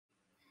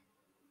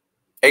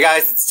Hey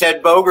guys, it's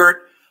Ted Bogert.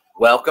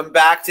 Welcome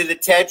back to the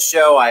TED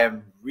Show. I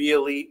am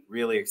really,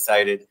 really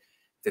excited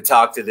to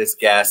talk to this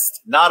guest,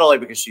 not only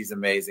because she's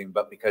amazing,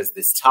 but because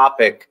this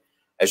topic,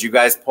 as you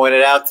guys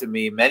pointed out to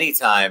me many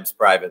times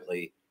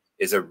privately,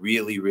 is a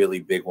really, really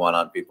big one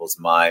on people's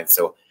minds.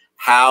 So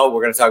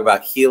we're going to talk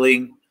about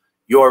healing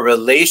your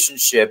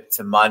relationship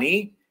to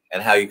money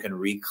and how you can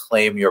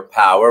reclaim your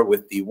power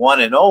with the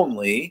one and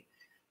only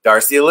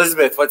Darcie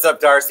Elizabeth. What's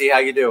up, Darcie? How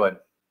you doing?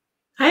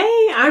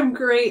 Hey, I'm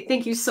great.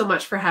 Thank you so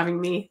much for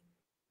having me.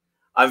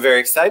 I'm very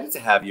excited to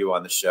have you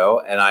on the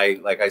show.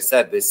 And like I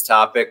said, this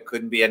topic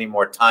couldn't be any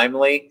more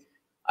timely.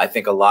 I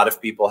think a lot of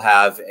people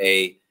have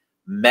a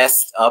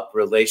messed up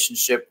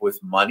relationship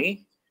with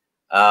money.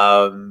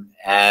 And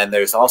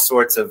there's all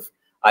sorts of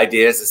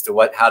ideas as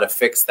to how to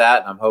fix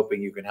that. And I'm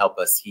hoping you can help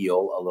us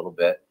heal a little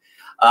bit.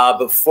 But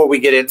before we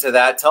get into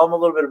that, tell them a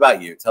little bit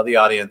about you. Tell the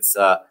audience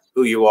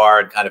who you are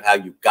and kind of how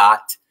you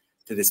got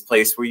to this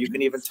place where you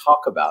can even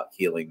talk about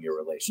healing your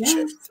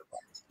relationship.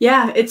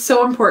 Yeah, it's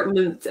so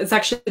important. It's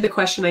actually the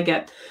question I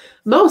get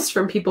most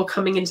from people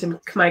coming into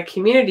my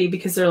community,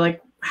 because they're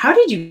like, how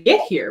did you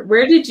get here?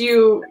 Where did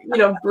you,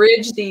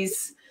 bridge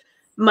these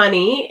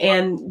money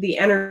and the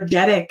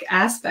energetic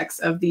aspects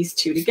of these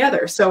two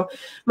together? So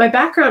my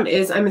background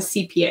is I'm a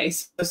CPA,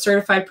 so a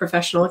certified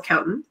professional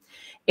accountant.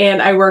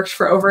 And I worked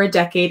for over a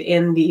decade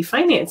in the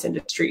finance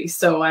industry.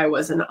 So I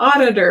was an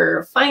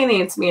auditor,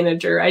 finance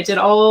manager. I did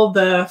all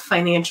the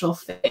financial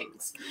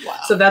things. Wow.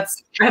 So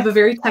I have a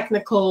very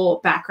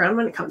technical background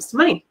when it comes to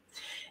money.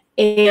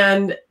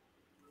 And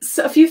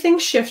so a few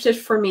things shifted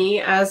for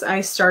me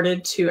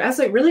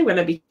when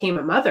I became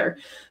a mother,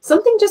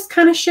 something just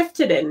kind of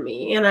shifted in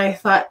me. And I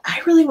thought, I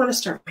really want to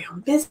start my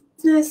own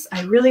business.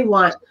 I really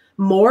want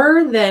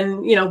more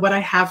than, what I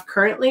have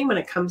currently when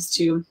it comes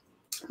to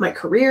my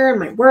career and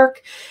my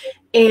work.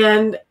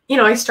 And,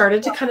 I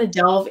started to kind of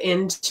delve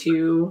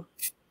into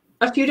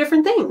a few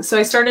different things. So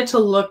I started to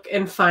look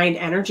and find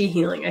energy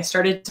healing. I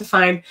started to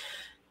find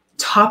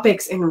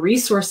topics and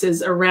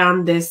resources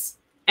around this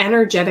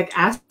energetic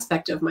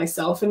aspect of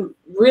myself and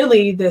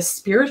really the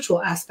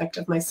spiritual aspect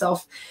of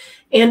myself.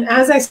 And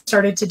as I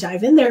started to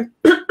dive in there,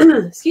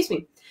 excuse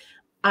me,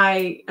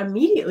 I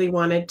immediately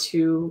wanted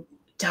to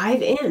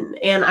dive in.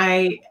 And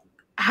I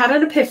had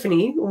an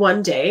epiphany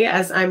one day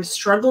as I'm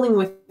struggling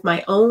with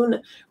my own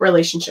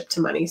relationship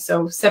to money.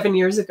 So 7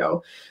 years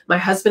ago, my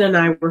husband and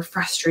I were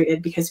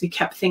frustrated because we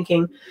kept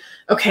thinking,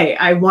 okay,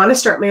 I want to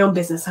start my own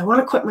business. I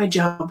want to quit my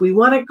job. We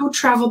want to go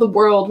travel the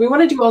world. We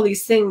want to do all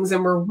these things.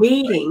 And we're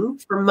waiting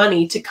for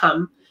money to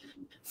come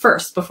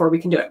first before we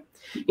can do it.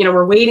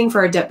 We're waiting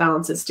for our debt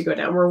balances to go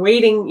down. We're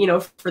waiting,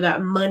 for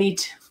that money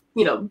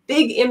to,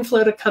 big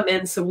inflow to come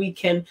in so we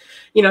can,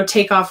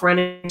 take off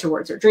running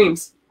towards our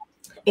dreams.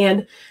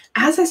 And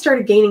as I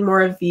started gaining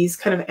more of these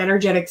kind of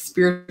energetic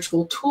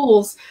spiritual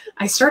tools,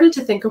 I started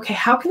to think, okay,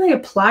 how can I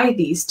apply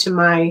these to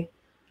my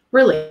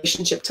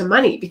relationship to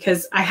money?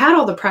 Because I had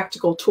all the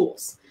practical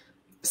tools.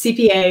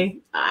 CPA,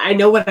 I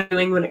know what I'm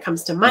doing when it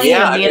comes to money.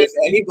 Yeah, if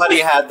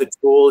anybody had the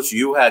tools,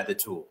 you had the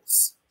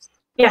tools.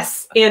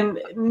 Yes, in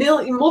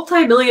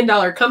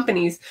multi-million-dollar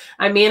companies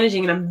I'm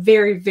managing, and I'm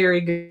very, very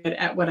good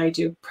at what I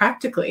do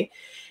practically.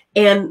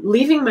 And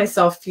leaving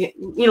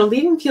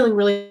feeling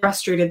really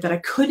frustrated that I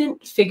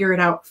couldn't figure it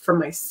out for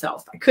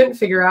myself. I couldn't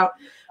figure out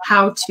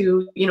how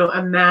to,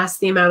 amass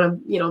the amount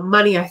of,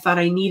 money I thought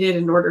I needed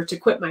in order to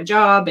quit my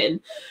job and,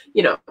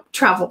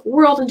 travel the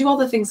world and do all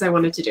the things I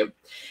wanted to do.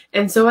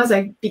 And so as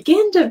I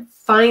began to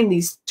find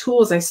these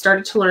tools, I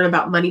started to learn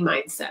about money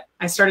mindset.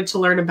 I started to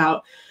learn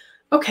about,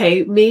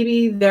 okay,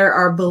 maybe there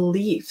are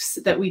beliefs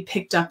that we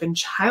picked up in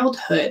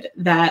childhood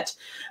that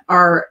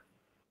are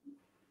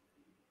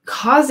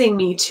causing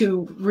me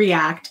to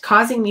react,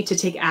 causing me to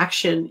take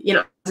action,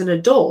 as an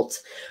adult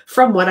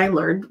from what I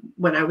learned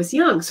when I was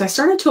young. So I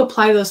started to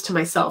apply those to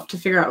myself to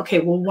figure out, okay,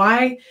 well,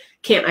 why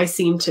can't I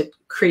seem to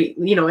create,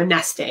 a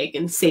nest egg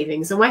in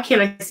savings? And why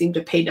can't I seem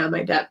to pay down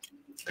my debt?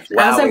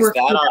 Wow, is that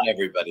on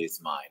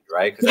everybody's mind,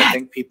 right? Because I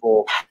think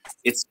people,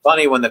 it's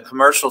funny when the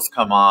commercials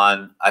come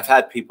on, I've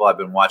had people I've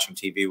been watching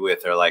TV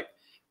with, they're like,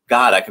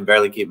 God, I can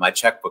barely keep my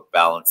checkbook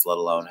balance, let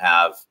alone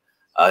have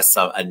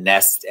a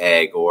nest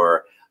egg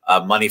or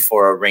money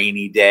for a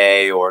rainy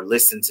day, or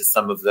listen to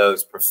some of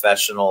those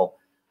professional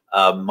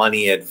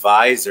money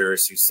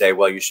advisors who say,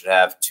 well, you should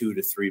have 2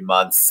 to 3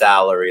 months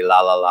salary,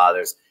 la, la, la.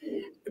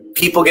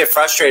 People get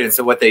frustrated.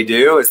 So what they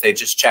do is they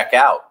just check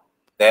out.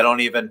 They don't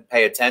even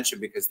pay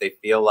attention because they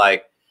feel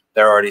like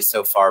they're already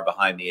so far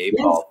behind the eight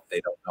ball.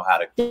 They don't know how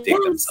to dig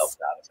themselves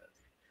out of it.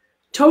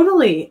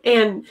 Totally.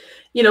 And,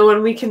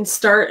 when we can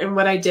start, and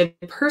what I did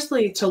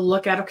personally to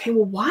look at, okay,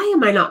 well, why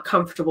am I not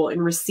comfortable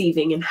in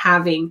receiving and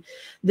having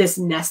this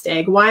nest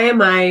egg? Why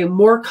am I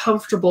more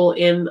comfortable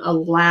in a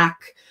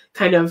lack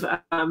kind of,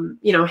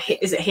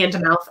 is it hand to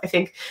mouth? I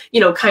think,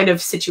 kind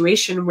of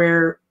situation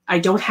where I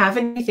don't have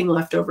anything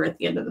left over at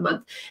the end of the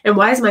month. And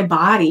why is my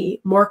body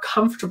more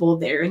comfortable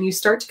there? And you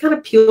start to kind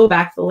of peel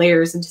back the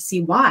layers and to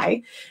see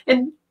why.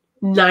 And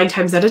 9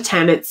 times out of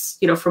 10, it's,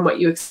 from what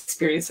you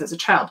experienced as a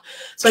child.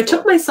 So I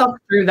took myself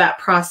through that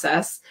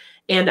process.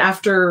 And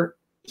after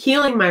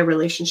healing my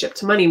relationship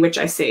to money, which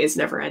I say is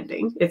never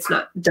ending, it's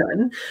not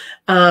done,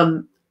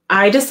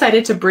 I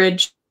decided to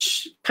bridge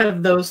kind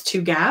of those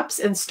two gaps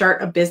and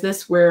start a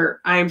business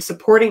where I'm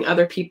supporting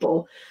other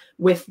people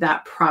with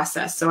that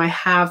process. So I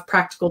have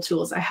practical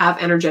tools, I have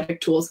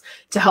energetic tools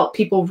to help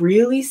people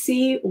really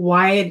see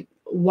why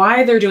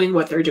they're doing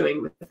what they're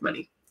doing with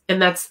money. And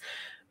that's,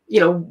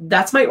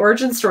 that's my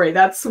origin story.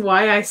 That's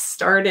why I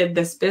started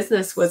this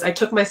business, was I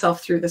took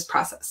myself through this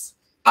process.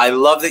 I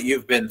love that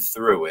you've been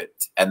through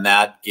it. And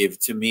that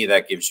gives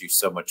you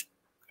so much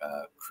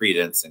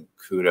credence and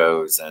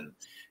kudos and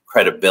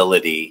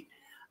credibility.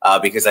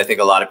 Because I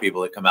think a lot of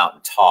people that come out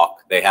and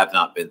talk, they have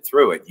not been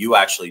through it. You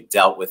actually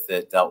dealt with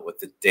it,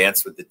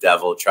 dance with the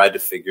devil, tried to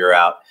figure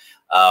out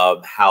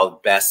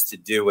how best to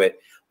do it.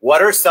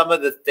 What are some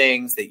of the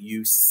things that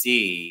you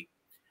see,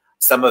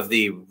 some of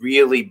the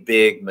really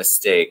big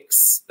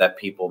mistakes that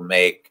people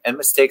make? And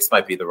mistakes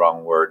might be the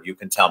wrong word. You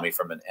can tell me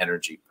from an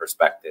energy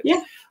perspective.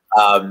 Yeah.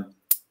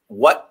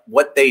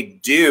 What they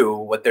do,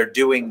 what they're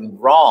doing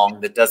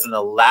wrong that doesn't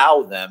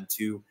allow them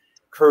to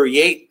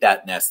create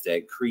that nest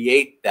egg,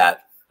 create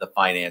the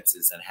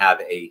finances, and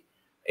have a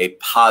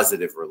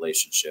positive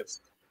relationship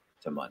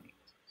to money.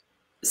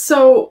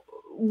 So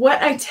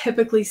what I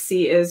typically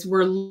see is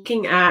we're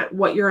looking at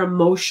what your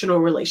emotional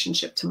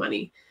relationship to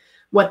money,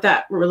 what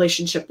that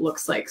relationship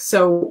looks like.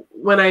 So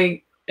when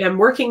I am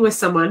working with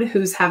someone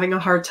who's having a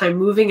hard time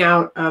moving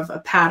out of a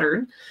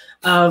pattern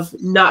of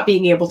not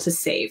being able to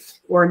save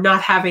or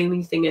not having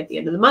anything at the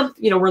end of the month,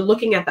 we're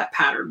looking at that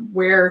pattern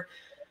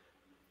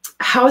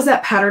how is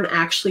that pattern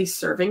actually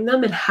serving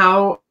them, and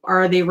how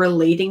are they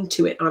relating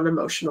to it on an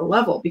emotional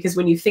level? Because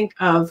when you think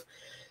of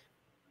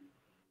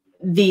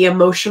the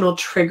emotional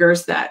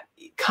triggers that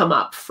come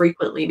up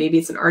frequently, maybe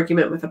it's an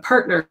argument with a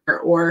partner,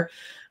 or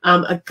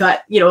a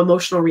gut,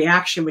 emotional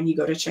reaction when you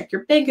go to check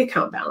your bank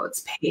account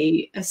balance,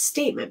 pay a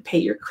statement, pay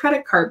your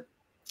credit card,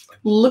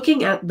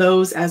 looking at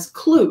those as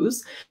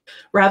clues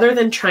rather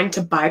than trying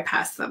to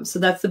bypass them. So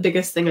that's the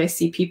biggest thing I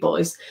see people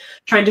is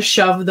trying to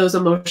shove those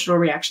emotional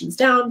reactions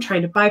down,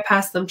 trying to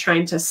bypass them,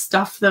 trying to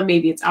stuff them.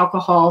 Maybe it's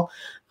alcohol,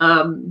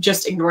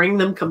 just ignoring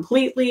them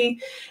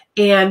completely,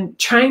 and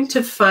trying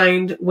to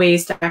find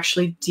ways to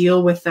actually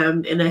deal with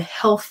them in a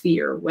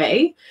healthier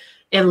way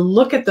and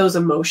look at those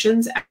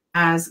emotions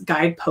as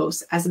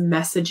guideposts, as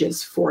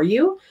messages for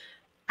you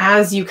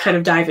as you kind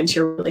of dive into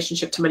your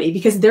relationship to money,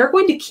 because they're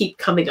going to keep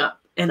coming up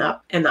and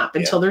up and up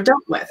until they're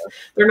dealt with.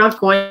 They're not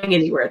going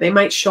anywhere. They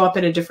might show up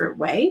in a different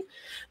way,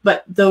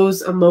 but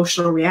those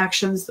emotional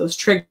reactions, those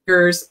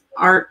triggers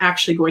aren't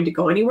actually going to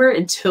go anywhere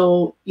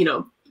until,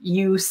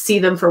 you see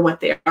them for what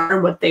they are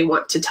and what they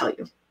want to tell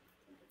you.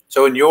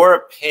 So in your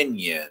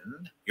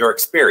opinion, your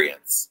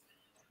experience,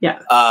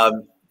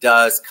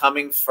 does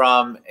coming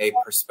from a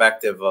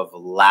perspective of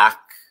lack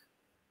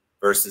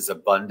versus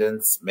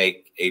abundance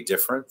make a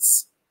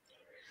difference?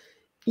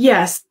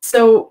 Yes.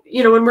 So,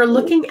 when we're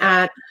looking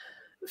at,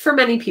 for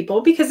many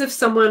people, because if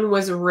someone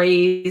was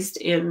raised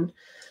in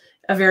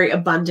a very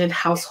abundant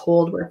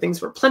household where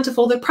things were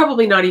plentiful, they're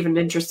probably not even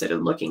interested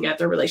in looking at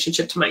their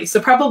relationship to money. So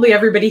probably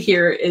everybody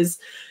here is,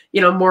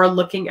 more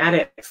looking at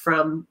it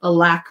from a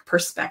lack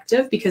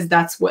perspective, because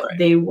that's what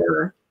they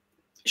were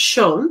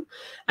shown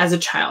as a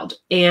child.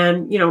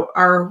 And,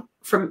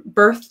 from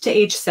birth to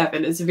age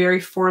 7 is very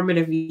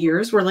formative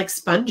years. We're like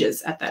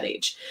sponges at that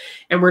age,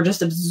 and we're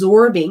just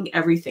absorbing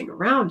everything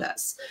around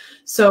us.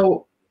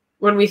 So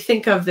when we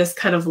think of this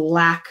kind of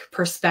lack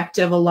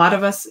perspective, a lot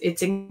of us,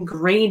 it's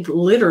ingrained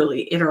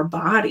literally in our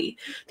body.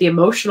 The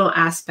emotional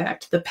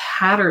aspect, the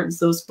patterns,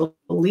 those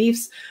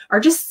beliefs are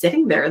just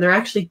sitting there, and they're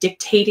actually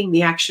dictating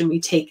the action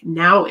we take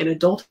now in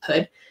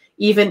adulthood.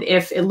 Even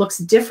if it looks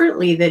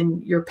differently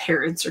than your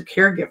parents or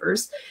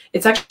caregivers,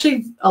 it's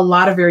actually a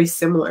lot of very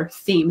similar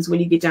themes when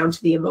you get down to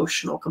the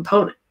emotional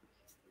component.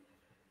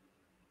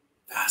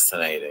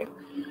 Fascinating.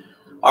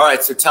 All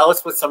right, so tell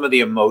us what some of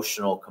the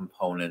emotional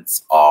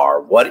components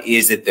are. What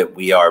is it that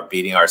we are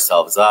beating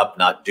ourselves up,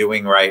 not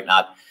doing right,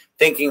 not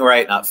thinking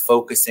right, not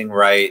focusing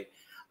right?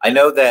 I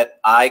know that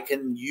I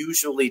can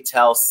usually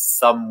tell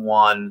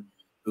someone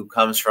who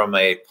comes from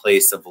a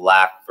place of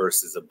lack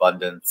versus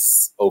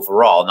abundance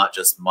overall, not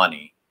just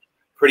money,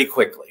 pretty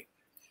quickly.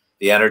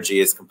 The energy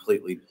is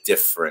completely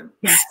different.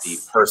 Yes. The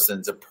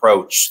person's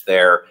approach,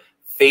 their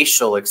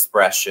facial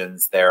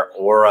expressions, their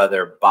aura,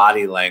 their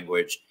body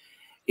language,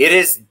 it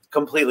is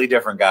completely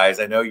different, guys.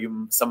 I know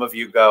some of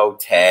you go,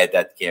 Ted,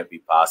 that can't be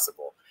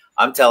possible.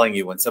 I'm telling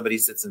you, when somebody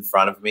sits in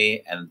front of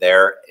me and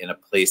they're in a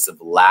place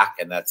of lack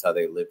and that's how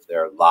they live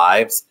their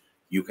lives,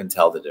 you can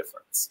tell the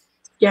difference.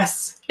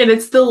 Yes. And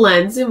it's the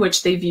lens in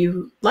which they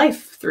view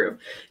life through.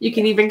 You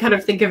can even kind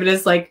of think of it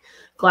as like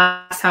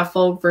glass half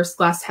full versus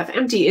glass half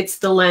empty. It's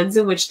the lens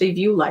in which they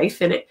view life,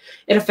 and it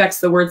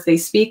affects the words they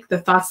speak, the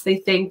thoughts they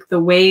think,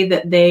 the way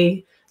that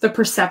the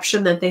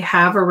perception that they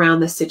have around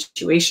the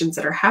situations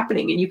that are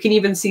happening. And you can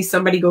even see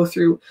somebody go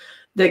through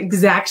the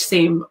exact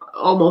same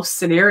almost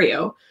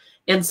scenario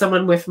and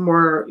someone with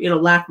more,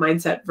 lack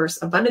mindset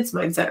versus abundance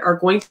mindset are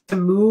going to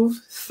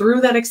move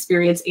through that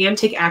experience and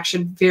take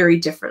action very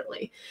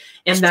differently.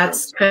 And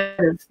that's kind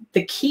of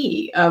the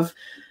key of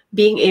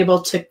being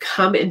able to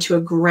come into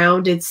a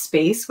grounded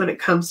space when it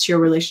comes to your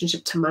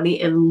relationship to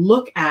money and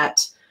look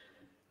at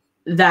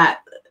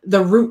that,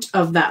 the root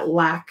of that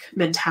lack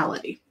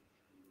mentality.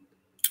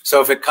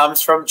 So if it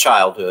comes from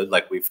childhood,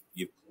 like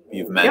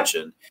you've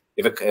mentioned,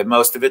 if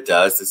most of it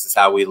does, this is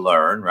how we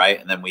learn, right?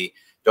 And then we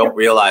don't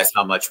realize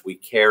how much we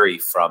carry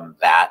from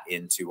that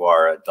into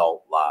our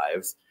adult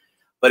lives.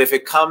 But if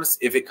it comes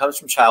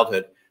from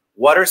childhood,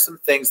 what are some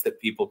things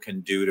that people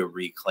can do to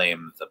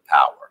reclaim the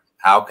power?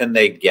 How can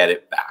they get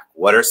it back?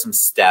 What are some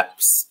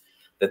steps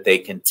that they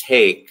can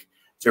take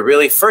to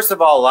really, first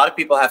of all, a lot of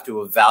people have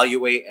to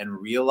evaluate and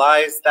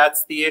realize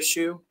that's the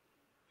issue,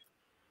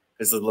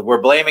 because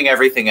we're blaming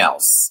everything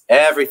else,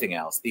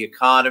 the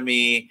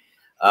economy,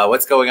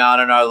 what's going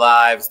on in our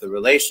lives, the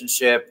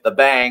relationship, the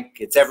bank.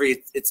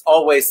 It's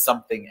always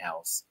something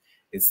else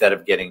instead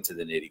of getting to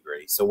the nitty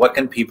gritty. So what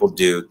can people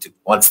do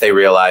once they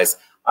realize,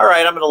 all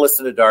right, I'm going to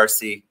listen to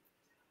Darcie.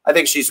 I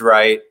think she's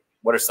right.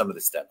 What are some of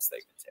the steps they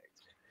can take?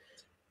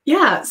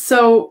 Yeah.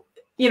 So,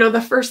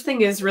 the first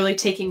thing is really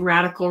taking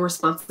radical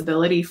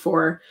responsibility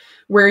for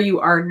where you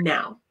are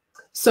now.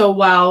 So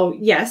while,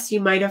 yes, you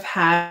might have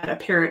had a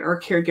parent or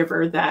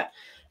caregiver that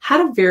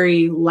had a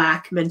very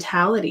lack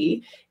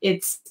mentality,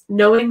 it's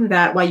knowing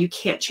that while you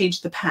can't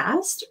change the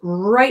past,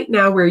 right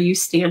now where you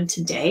stand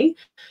today,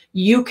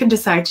 you can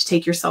decide to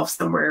take yourself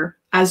somewhere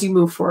as you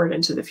move forward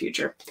into the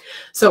future.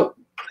 So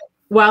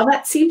while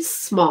that seems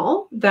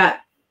small,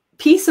 that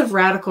piece of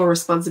radical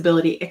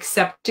responsibility,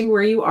 accepting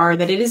where you are,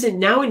 that it isn't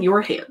now in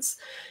your hands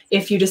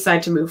if you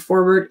decide to move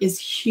forward, is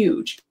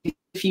huge.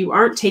 If you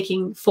aren't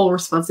taking full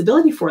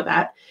responsibility for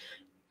that,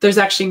 there's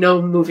actually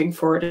no moving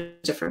forward in a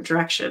different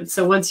direction.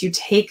 So once you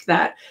take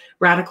that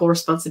radical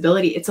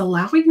responsibility, it's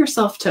allowing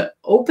yourself to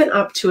open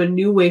up to a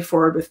new way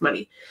forward with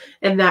money.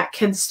 And that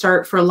can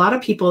start, for a lot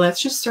of people,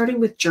 that's just starting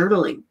with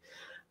journaling,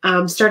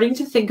 starting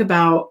to think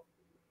about,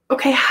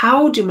 okay,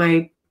 how do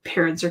my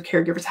parents or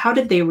caregivers, how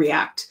did they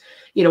react?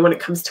 When it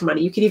comes to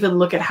money, you could even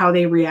look at how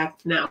they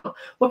react now.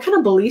 What kind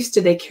of beliefs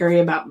do they carry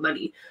about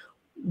money?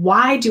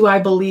 Why do I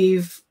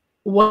believe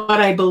what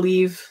I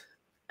believe,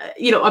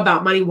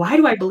 about money? Why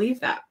do I believe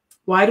that?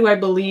 Why do I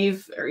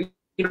believe, or,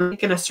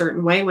 think in a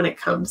certain way when it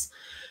comes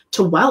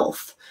to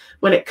wealth,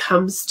 when it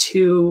comes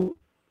to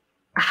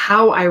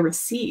how I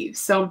receive?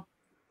 So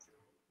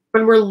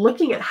when we're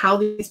looking at how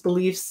these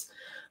beliefs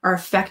are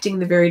affecting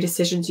the very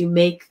decisions you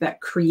make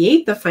that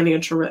create the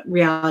financial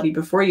reality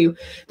before you,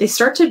 they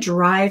start to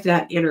drive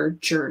that inner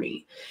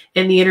journey,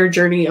 and the inner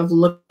journey of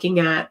looking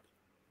at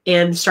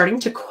and starting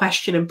to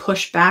question and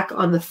push back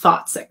on the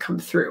thoughts that come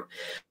through.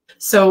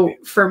 So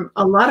for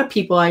a lot of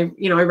people, I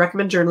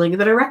recommend journaling,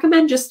 and then I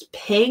recommend just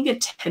paying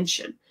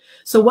attention.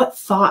 So what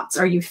thoughts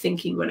are you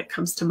thinking when it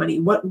comes to money?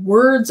 What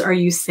words are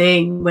you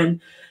saying when,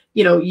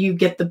 you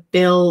get the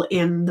bill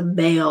in the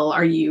mail?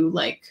 Are you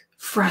like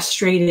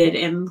frustrated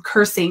and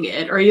cursing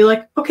it? Or are you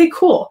like, okay,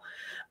 cool,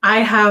 I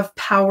have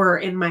power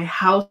in my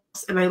house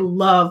and I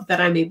love that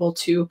I'm able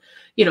to,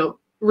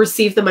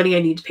 receive the money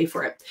I need to pay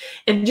for it?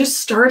 And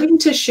just starting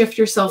to shift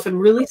yourself in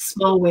really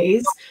small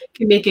ways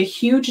can make a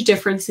huge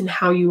difference in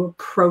how you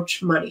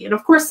approach money. And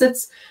of course,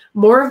 it's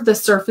more of the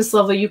surface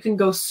level. You can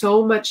go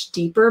so much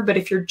deeper, but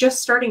if you're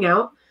just starting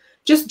out,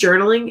 just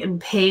journaling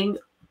and paying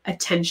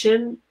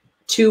attention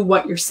to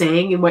what you're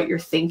saying and what you're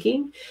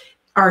thinking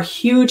are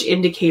huge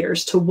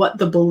indicators to what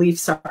the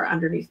beliefs are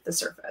underneath the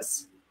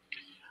surface.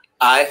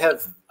 I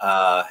have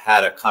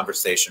had a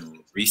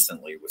conversation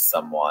recently with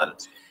someone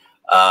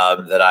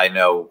that I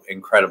know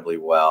incredibly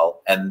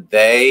well. And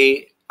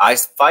I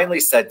finally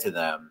said to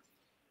them,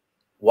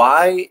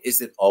 why is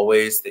it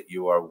always that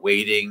you are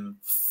waiting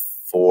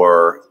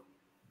for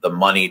the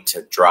money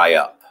to dry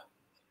up?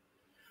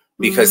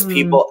 Because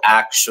people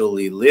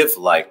actually live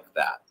like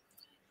that.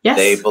 Yes.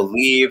 They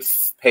believe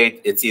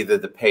it's either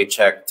the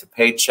paycheck to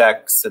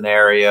paycheck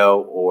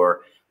scenario,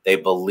 or they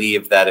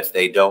believe that if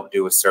they don't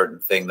do a certain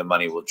thing, the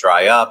money will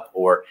dry up,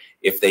 or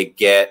if they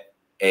get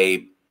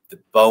the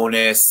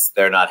bonus,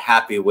 they're not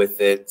happy with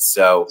it.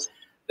 So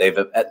they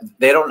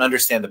don't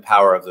understand the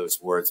power of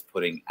those words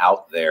putting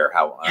out there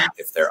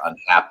if they're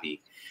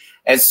unhappy.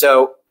 And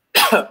so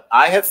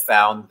I have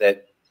found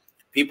that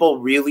people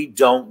really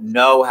don't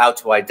know how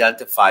to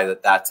identify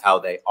that that's how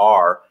they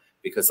are,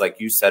 because like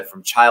you said,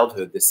 from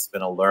childhood, this has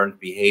been a learned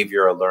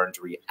behavior, a learned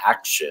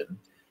reaction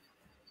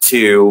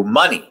to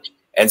money.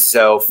 And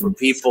so for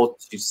people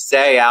to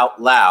say out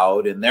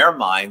loud in their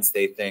minds,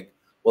 they think,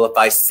 well, if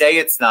I say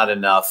it's not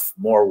enough,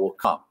 more will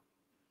come.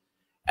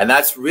 And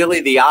that's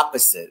really the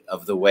opposite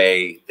of the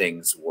way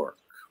things work,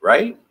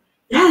 right?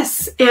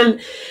 Yes.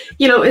 And,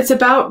 it's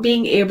about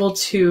being able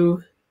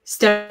to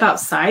step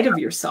outside of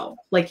yourself,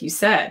 like you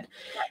said,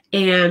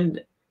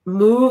 and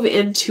move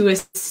into a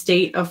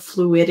state of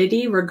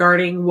fluidity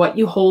regarding what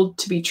you hold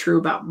to be true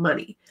about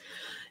money.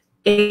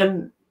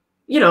 And,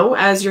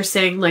 as you're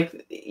saying,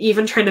 like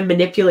even trying to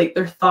manipulate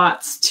their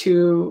thoughts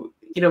to,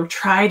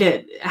 try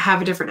to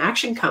have a different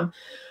action come,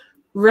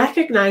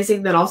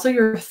 recognizing that also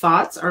your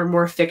thoughts are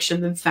more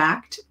fiction than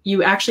fact.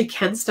 You actually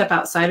can step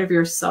outside of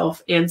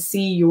yourself and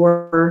see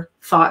your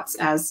thoughts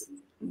as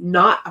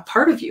not a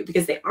part of you,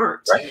 because they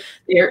aren't. Right.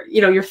 They're,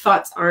 your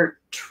thoughts aren't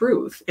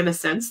truth in a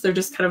sense. They're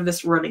just kind of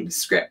this running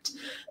script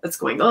that's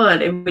going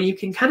on. And when you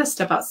can kind of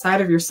step outside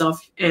of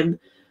yourself and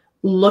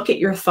look at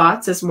your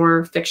thoughts as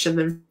more fiction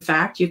than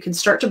fact, you can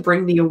start to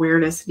bring the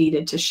awareness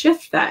needed to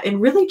shift that.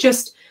 And really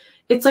just,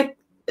 it's like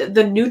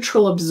the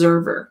neutral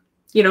observer,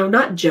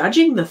 not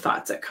judging the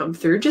thoughts that come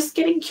through, just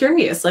getting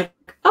curious, like,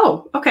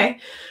 oh, okay,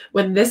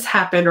 when this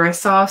happened, or I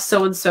saw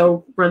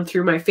so-and-so run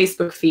through my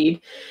Facebook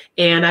feed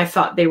and I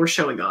thought they were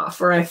showing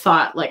off, or I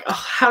thought like, oh,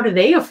 how can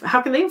they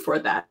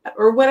afford that?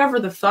 Or whatever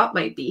the thought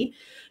might be,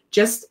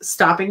 just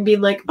stopping,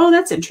 being like, oh,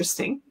 that's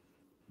interesting.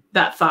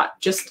 That thought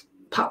just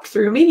popped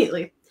through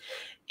immediately.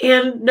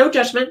 And no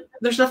judgment.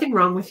 There's nothing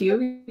wrong with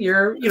you.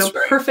 You're,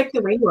 perfect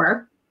the way you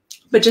are,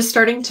 but just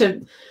starting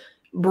to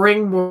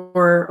bring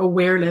more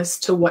awareness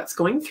to what's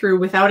going through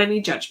without any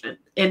judgment.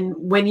 And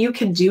when you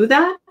can do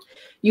that,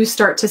 you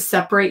start to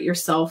separate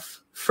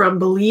yourself from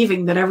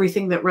believing that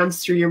everything that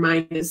runs through your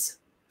mind is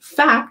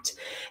fact,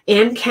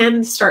 and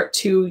can start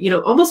to,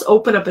 almost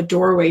open up a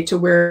doorway to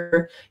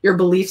where your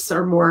beliefs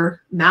are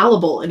more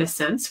malleable in a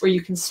sense, where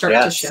you can start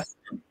to shift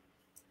them.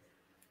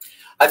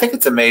 I think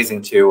it's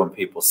amazing too when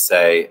people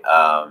say,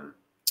 oh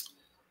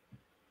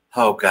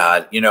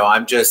God,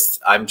 this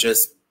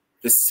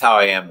is how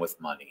I am with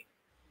money.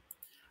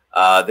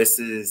 This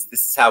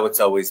is how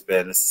it's always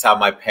been. This is how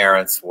my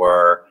parents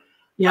were.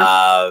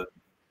 Yeah.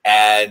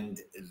 And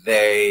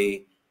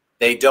they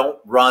don't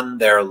run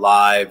their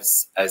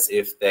lives as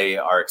if they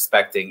are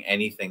expecting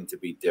anything to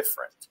be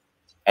different.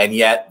 And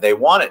yet they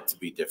want it to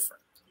be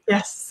different.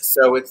 Yes.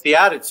 So it's the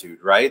attitude,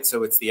 right?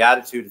 So it's the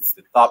attitude, it's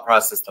the thought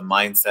process, the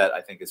mindset,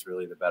 I think is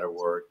really the better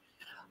word.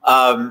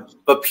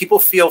 But people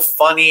feel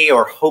funny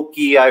or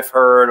hokey, I've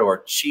heard,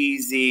 or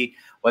cheesy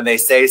when they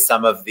say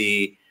some of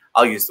the,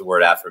 I'll use the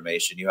word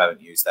affirmation. You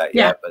haven't used that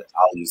yet, but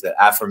I'll use it.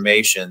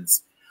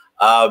 Affirmations.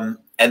 And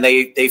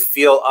they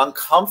feel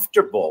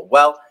uncomfortable.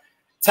 Well,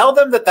 tell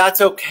them that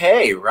that's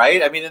okay,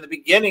 right? I mean, in the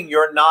beginning,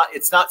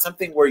 it's not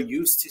something we're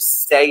used to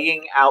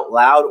saying out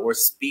loud or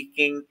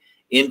speaking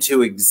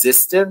into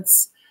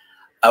existence.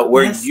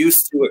 We're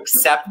used to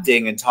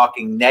accepting and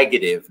talking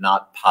negative,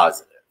 not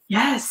positive.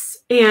 Yes.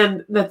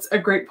 And that's a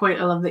great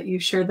point. I love that you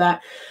shared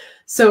that.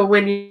 So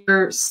when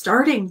you're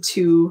starting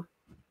to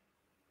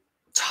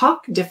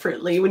talk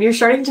differently, when you're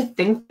starting to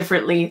think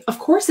differently, of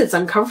course it's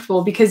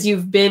uncomfortable, because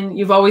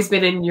you've always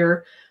been in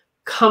your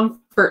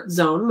comfort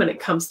zone when it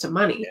comes to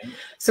money. Yeah.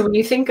 So when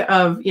you think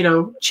of,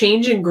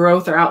 change and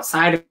growth are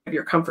outside of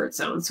your comfort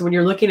zone. So when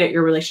you're looking at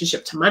your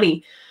relationship to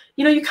money,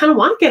 you kind of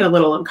want to get a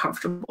little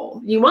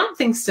uncomfortable. You want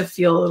things to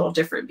feel a little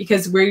different,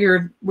 because where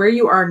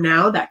you are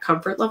now, that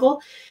comfort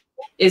level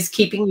is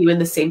keeping you in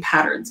the same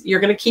patterns. You're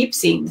going to keep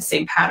seeing the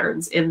same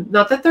patterns, and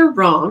not that they're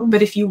wrong,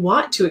 but if you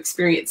want to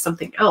experience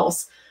something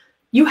else,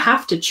 you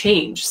have to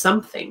change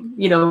something,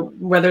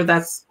 whether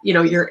that's,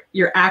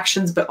 your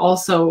actions, but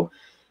also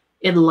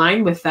in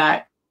line with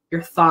that,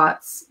 your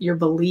thoughts, your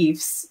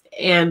beliefs,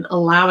 and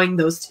allowing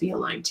those to be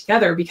aligned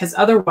together, because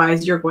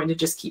otherwise you're going to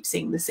just keep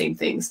seeing the same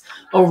things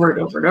over and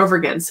over and over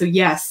again. So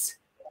yes,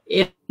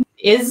 it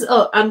is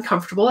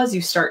uncomfortable as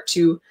you start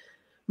to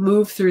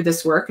move through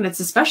this work. And it's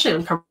especially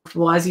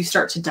uncomfortable as you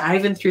start to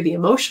dive in through the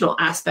emotional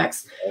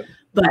aspects,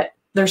 but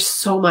there's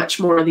so much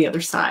more on the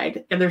other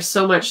side. And there's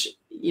so much,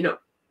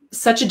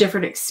 such a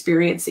different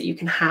experience that you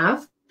can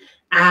have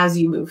as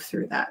you move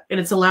through that. And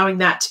it's allowing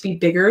that to be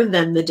bigger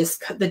than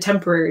the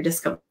temporary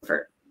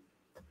discomfort.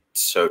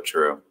 So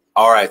true.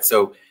 All right.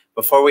 So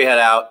before we head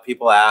out,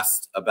 people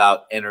asked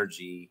about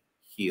energy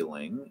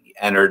healing.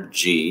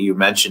 Energy, you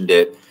mentioned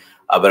it,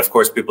 but of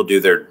course people do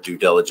their due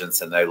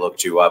diligence and they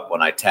looked you up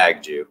when I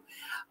tagged you.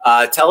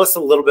 Tell us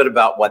a little bit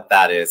about what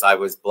that is. I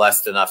was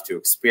blessed enough to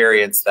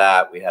experience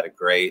that. We had a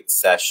great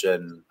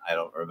session. I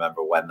don't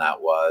remember when that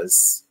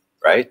was,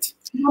 right?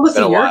 It's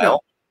been a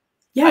while.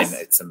 Yes.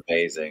 And it's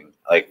amazing.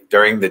 Like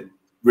during the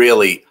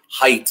really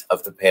height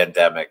of the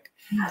pandemic.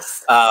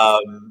 Yes.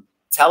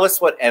 Tell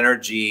us what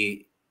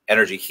energy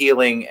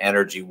healing,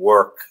 energy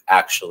work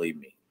actually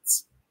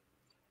means.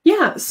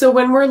 Yeah. So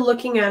when we're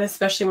looking at,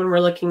 especially when we're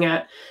looking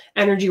at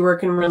energy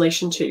work in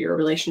relation to your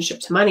relationship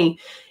to money,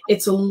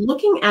 it's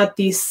looking at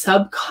these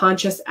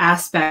subconscious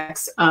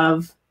aspects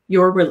of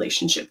your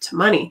relationship to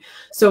money.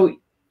 So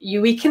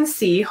we can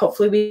see,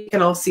 hopefully we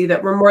can all see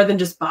that we're more than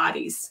just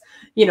bodies,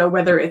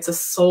 whether it's a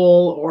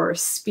soul or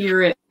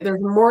spirit,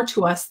 there's more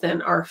to us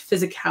than our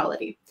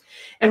physicality.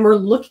 And we're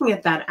looking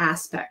at that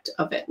aspect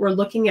of it. We're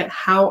looking at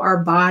how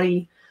our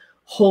body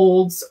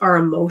holds our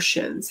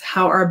emotions,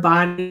 how our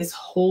body is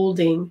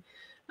holding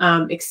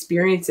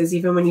experiences,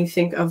 even when you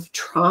think of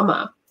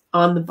trauma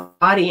on the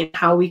body, and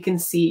how we can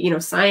see,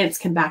 science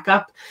can back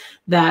up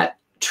that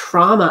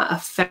trauma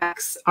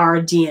affects our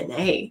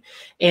DNA,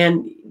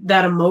 and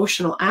that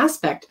emotional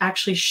aspect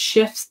actually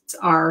shifts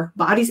our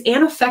bodies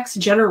and affects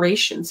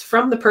generations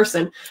from the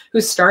person who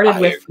started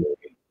with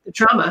the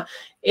trauma,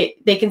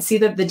 they can see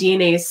that the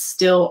DNA is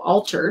still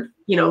altered,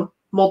 you know,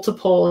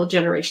 multiple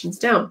generations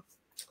down.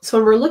 So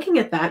when we're looking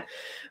at that,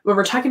 when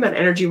we're talking about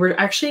energy, we're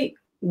actually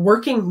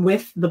working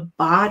with the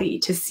body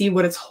to see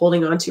what it's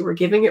holding on to. We're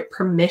giving it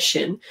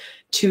permission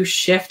to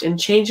shift and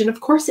change. And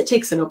of course, it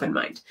takes an open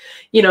mind.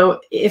 You know,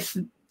 if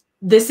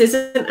this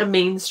isn't a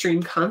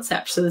mainstream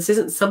concept, so this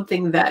isn't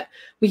something that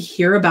we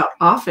hear about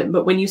often,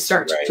 but when you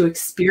start to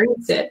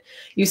experience it,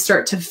 you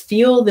start to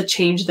feel the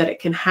change that it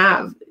can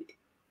have.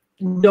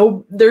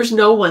 No, there's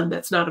no one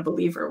that's not a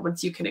believer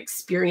once you can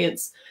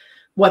experience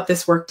what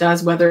this work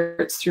does, whether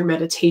it's through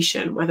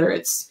meditation, whether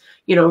it's,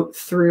 you know,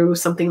 through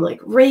something like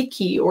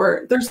Reiki,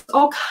 or there's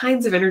all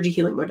kinds of energy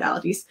healing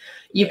modalities.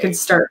 You can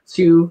start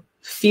to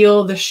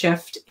feel the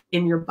shift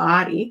in your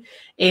body.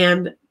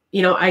 And,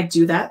 you know, I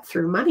do that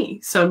through money.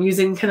 So I'm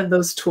using kind of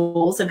those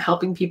tools and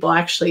helping people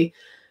actually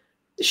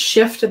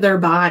shift their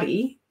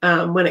body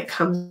when it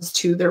comes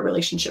to their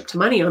relationship to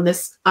money on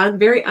this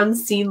very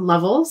unseen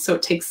level. So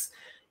it takes,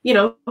 you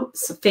know,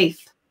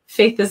 faith.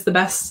 Faith is the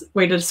best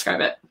way to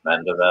describe it.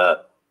 Amen to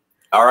that.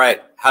 All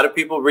right. How do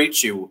people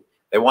reach you?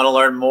 They want to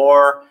learn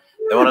more.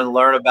 They want to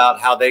learn about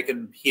how they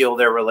can heal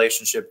their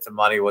relationship to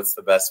money. What's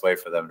the best way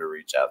for them to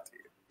reach out to you?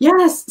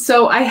 Yes.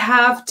 So I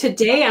have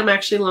today, I'm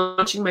actually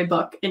launching my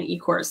book, an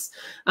e-course,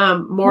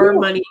 More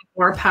Money,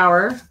 More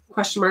Power,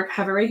 question mark,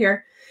 have it right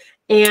here.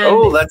 And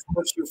oh, let's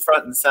put you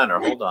front and center.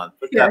 Hold on.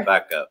 Put that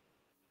back up.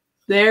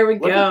 There we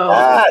Look go.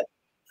 at that.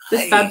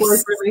 This bad boy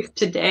is released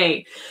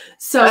today.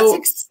 So that's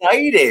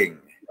exciting.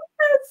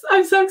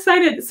 I'm so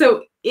excited.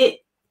 So it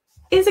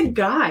is a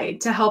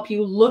guide to help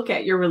you look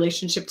at your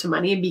relationship to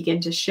money and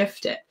begin to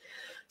shift it.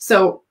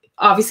 So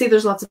obviously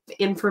there's lots of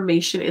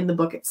information in the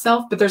book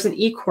itself, but there's an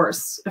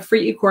e-course, a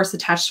free e-course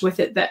attached with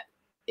it that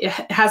it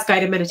has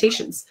guided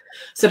meditations.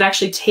 So it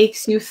actually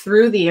takes you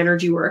through the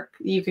energy work.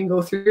 You can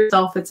go through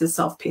yourself. It's a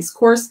self-paced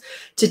course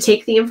to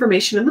take the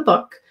information in the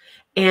book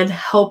and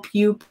help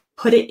you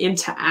put it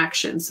into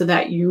action so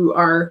that you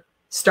are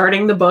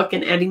starting the book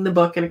and ending the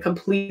book in a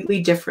completely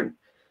different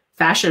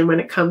fashion when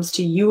it comes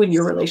to you and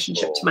your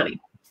relationship to money.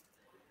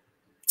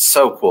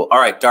 So cool. All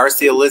right.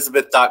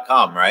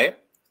 DarcieElizabeth.com, right?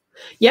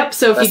 Yep.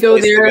 So if you go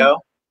there,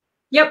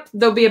 yep,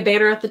 there'll be a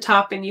banner at the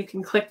top and you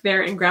can click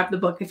there and grab the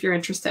book if you're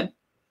interested.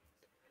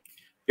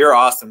 You're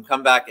awesome.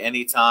 Come back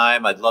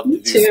anytime. I'd love to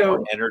do some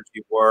more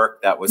energy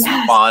work. That was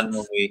fun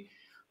when we,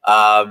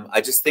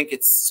 I just think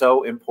it's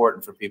so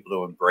important for people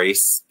to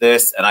embrace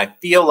this. And I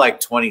feel like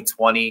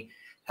 2020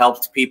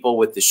 helped people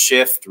with the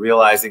shift,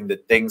 realizing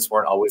that things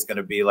weren't always going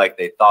to be like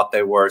they thought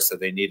they were. So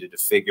they needed to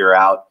figure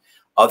out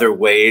other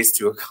ways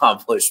to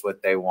accomplish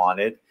what they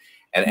wanted.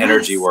 And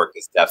energy work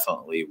is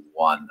definitely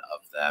one of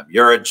them.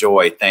 You're a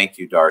joy. Thank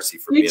you, Darcie,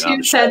 for being on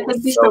the show.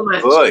 Thank you so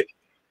much. Good.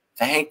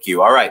 Thank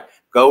you. All right.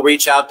 Go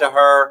reach out to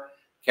her.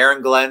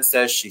 Karen Glenn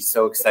says she's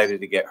so excited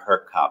to get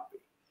her copy.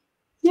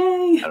 Yay.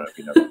 I don't know if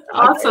you know that.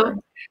 Awesome.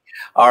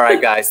 All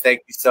right, guys.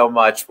 Thank you so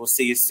much. We'll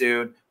see you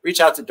soon. Reach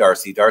out to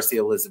Darcie,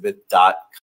 DarcieElizabeth.com.